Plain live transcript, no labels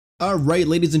All right,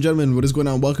 ladies and gentlemen, what is going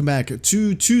on? Welcome back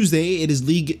to Tuesday. It is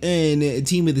League N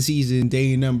Team of the Season,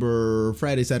 day number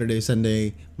Friday, Saturday,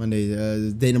 Sunday, Monday,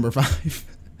 day number 5.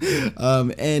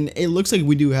 And it looks like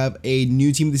we do have a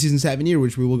new Team of the Season 7 here,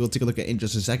 which we will go take a look at in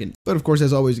just a second. But of course,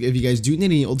 as always, if you guys do need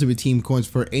any Ultimate Team coins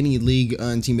for any League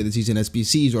on Team of the Season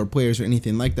SBCs or players or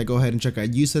anything like that, go ahead and check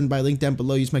out Usen by link down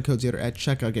below. Use my code Zayder at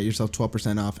checkout, get yourself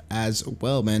 12% off as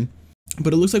well, man.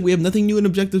 But it looks like we have nothing new in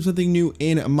objectives, nothing new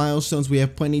in milestones. We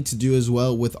have plenty to do as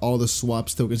well with all the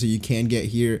swaps tokens that you can get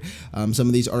here. Some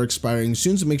of these are expiring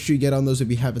soon, so make sure you get on those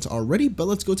if you haven't already. But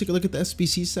let's go take a look at the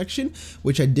SBC section,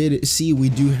 which I did see we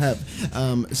do have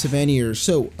Savanier.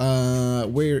 So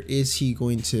where is he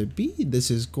going to be? This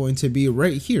is going to be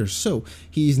right here. So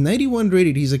he's 91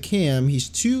 rated. He's a cam. He's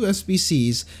 2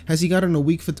 SBCs. Has he gotten a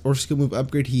weak foot or skill move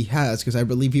upgrade? He has, because I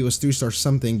believe he was 3-star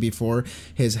something before.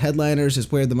 His headliners, his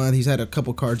player of the month, he's had a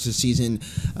couple cards this season,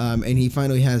 and he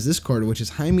finally has this card, which is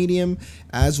high medium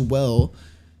as well.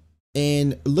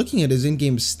 And looking at his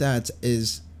in-game stats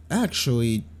is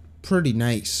actually pretty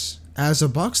nice. As a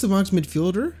box-to-box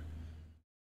midfielder,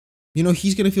 you know,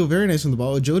 he's going to feel very nice on the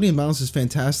ball. Agility and balance is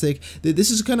fantastic. This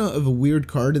is kind of a weird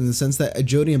card in the sense that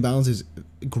agility and balance is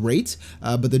great,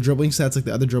 but the dribbling stats, like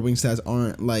the other dribbling stats,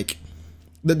 aren't like...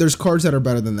 There's cards that are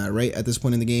better than that, right? At this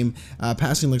point in the game,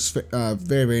 passing looks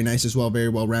very, very nice as well, very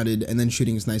well rounded, and then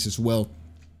shooting is nice as well.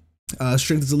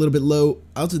 Strength is a little bit low.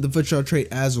 Out to the foot shot trait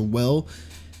as well.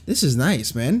 This is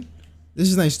nice, man. This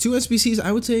is nice. 2 SBCs,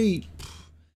 I would say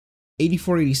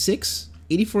 84-86.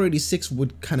 84-86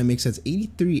 would kind of make sense.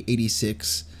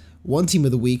 83-86, one team of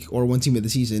the week or one team of the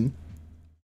season.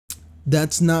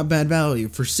 That's not bad value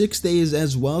for 6 days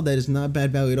as well. That is not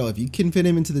bad value at all. If you can fit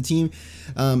him into the team,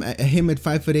 him at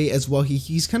 5'8" as well,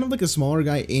 he's kind of like a smaller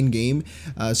guy in game,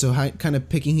 so kind of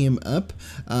picking him up,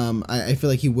 I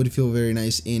feel like he would feel very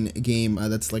nice in game.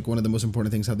 That's like one of the most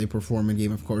important things, how they perform in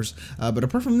game, of course. But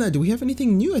apart from that, do we have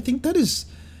anything new? I think that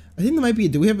might be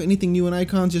it. Do we have anything new in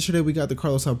icons? Yesterday we got the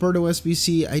Carlos Alberto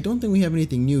SBC. I don't think we have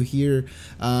anything new here.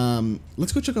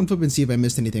 Let's go check on Flip and see if I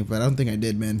missed anything, but I don't think I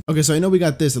did, man. Okay, so I know we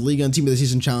got this, the League on Team of the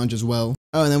Season challenge as well.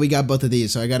 Oh, and then we got both of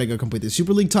these, so I gotta go complete this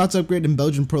Super League TOTS upgrade and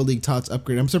Belgian Pro League TOTS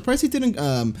upgrade. I'm surprised he didn't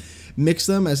mix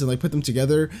them, as in like put them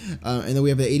together. And then we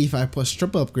have the 85 plus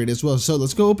triple upgrade as well. So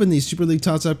let's go open the Super League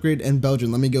TOTS upgrade and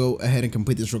Belgian. Let me go ahead and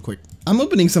complete this real quick. I'm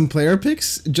opening some player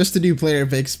picks just to do player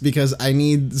picks because I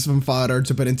need some fodder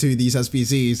to put into these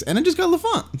SBCs, and I just got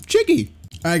Lafont. Cheeky.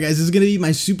 Alright guys, this is going to be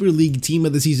my Super League Team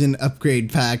of the Season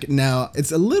upgrade pack. Now,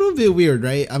 it's a little bit weird,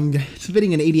 right? I'm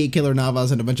fitting an 88 killer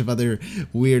Navas and a bunch of other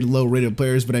weird low rated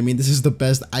players, but I mean, this is the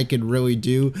best I could really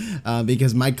do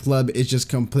because my club is just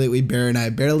completely barren. I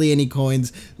have barely any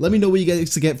coins. Let me know what you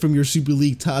guys get from your Super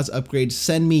League TOTS upgrade.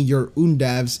 Send me your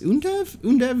Undavs.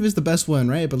 Undav is the best one,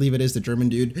 right? I believe it is, the German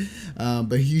dude,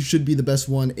 but he should be the best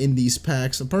one in these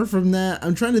packs. Apart from that,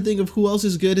 I'm trying to think of who else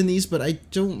is good in these, but I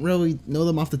don't really know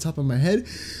them off the top of my head.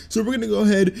 So we're gonna go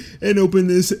ahead and open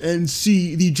this and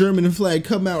see the German flag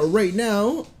come out right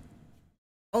now.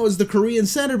 Oh, it's the Korean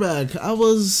center back. I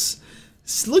was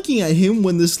looking at him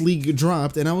when this league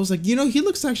dropped, and I was like, you know, he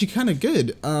looks actually kind of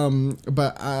good.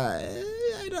 But I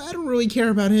don't really care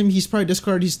about him. He's probably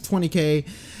discarded. He's 20k.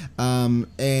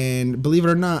 And believe it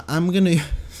or not, I'm gonna.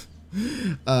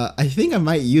 I think I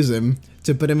might use him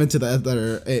to put him into the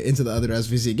other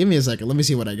SBC. Give me a second. Let me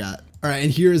see what I got. All right,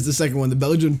 and here is the second one, the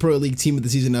Belgian Pro League Team of the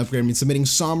Season upgrade. I mean, submitting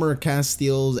Sommer,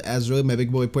 Casteels as really my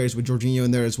big boy players with Jorginho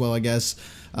in there as well, I guess,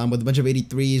 with a bunch of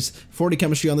 83s, 40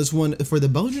 chemistry on this one. For the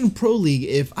Belgian Pro League,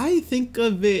 if I think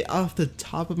of it off the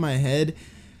top of my head,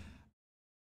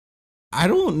 I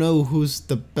don't know who's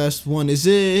the best one. Is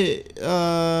it,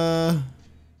 I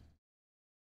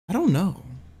don't know.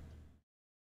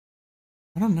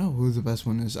 I don't know who the best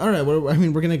one is. All right, I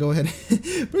mean, we're going to go ahead.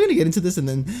 We're going to get into this, and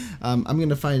then I'm going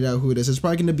to find out who it is. It's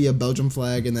probably going to be a Belgium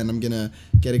flag, and then I'm going to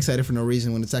get excited for no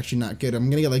reason when it's actually not good. I'm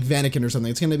going to get like Vanaken or something.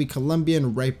 It's going to be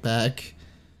Colombian right back.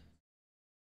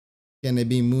 Going to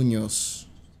be Munoz.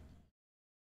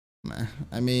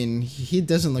 I mean, he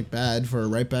doesn't look bad for a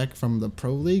right back from the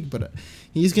Pro League, but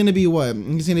he's going to be what?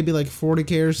 He's going to be like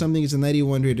 40k or something. He's a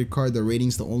 91 rated card. The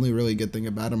rating's the only really good thing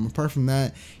about him. Apart from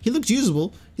that, he looks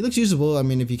usable. He looks usable. I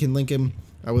mean, if you can link him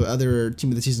with other Team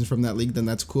of the Seasons from that league, then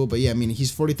that's cool. But yeah, I mean, he's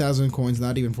 40,000 coins,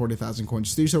 not even 40,000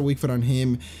 coins. 3-star weak foot on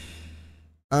him.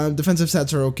 Defensive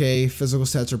stats are okay. Physical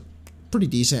stats are pretty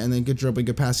decent, and then good dribbling,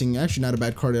 good passing. Actually, not a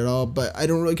bad card at all, but I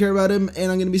don't really care about him, and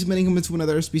I'm going to be submitting him into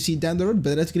another SBC down the road.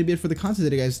 But that's going to be it for the content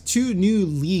today, guys. 2 new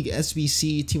League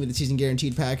SBC Team of the Season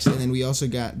guaranteed packs, and then we also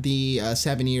got the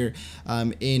Savanier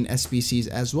in SBCs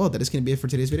as well. That is going to be it for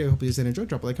today's video. I hope you guys did enjoy.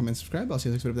 Drop a like, comment, subscribe. I'll see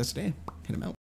you next video. That's today. Hit him out.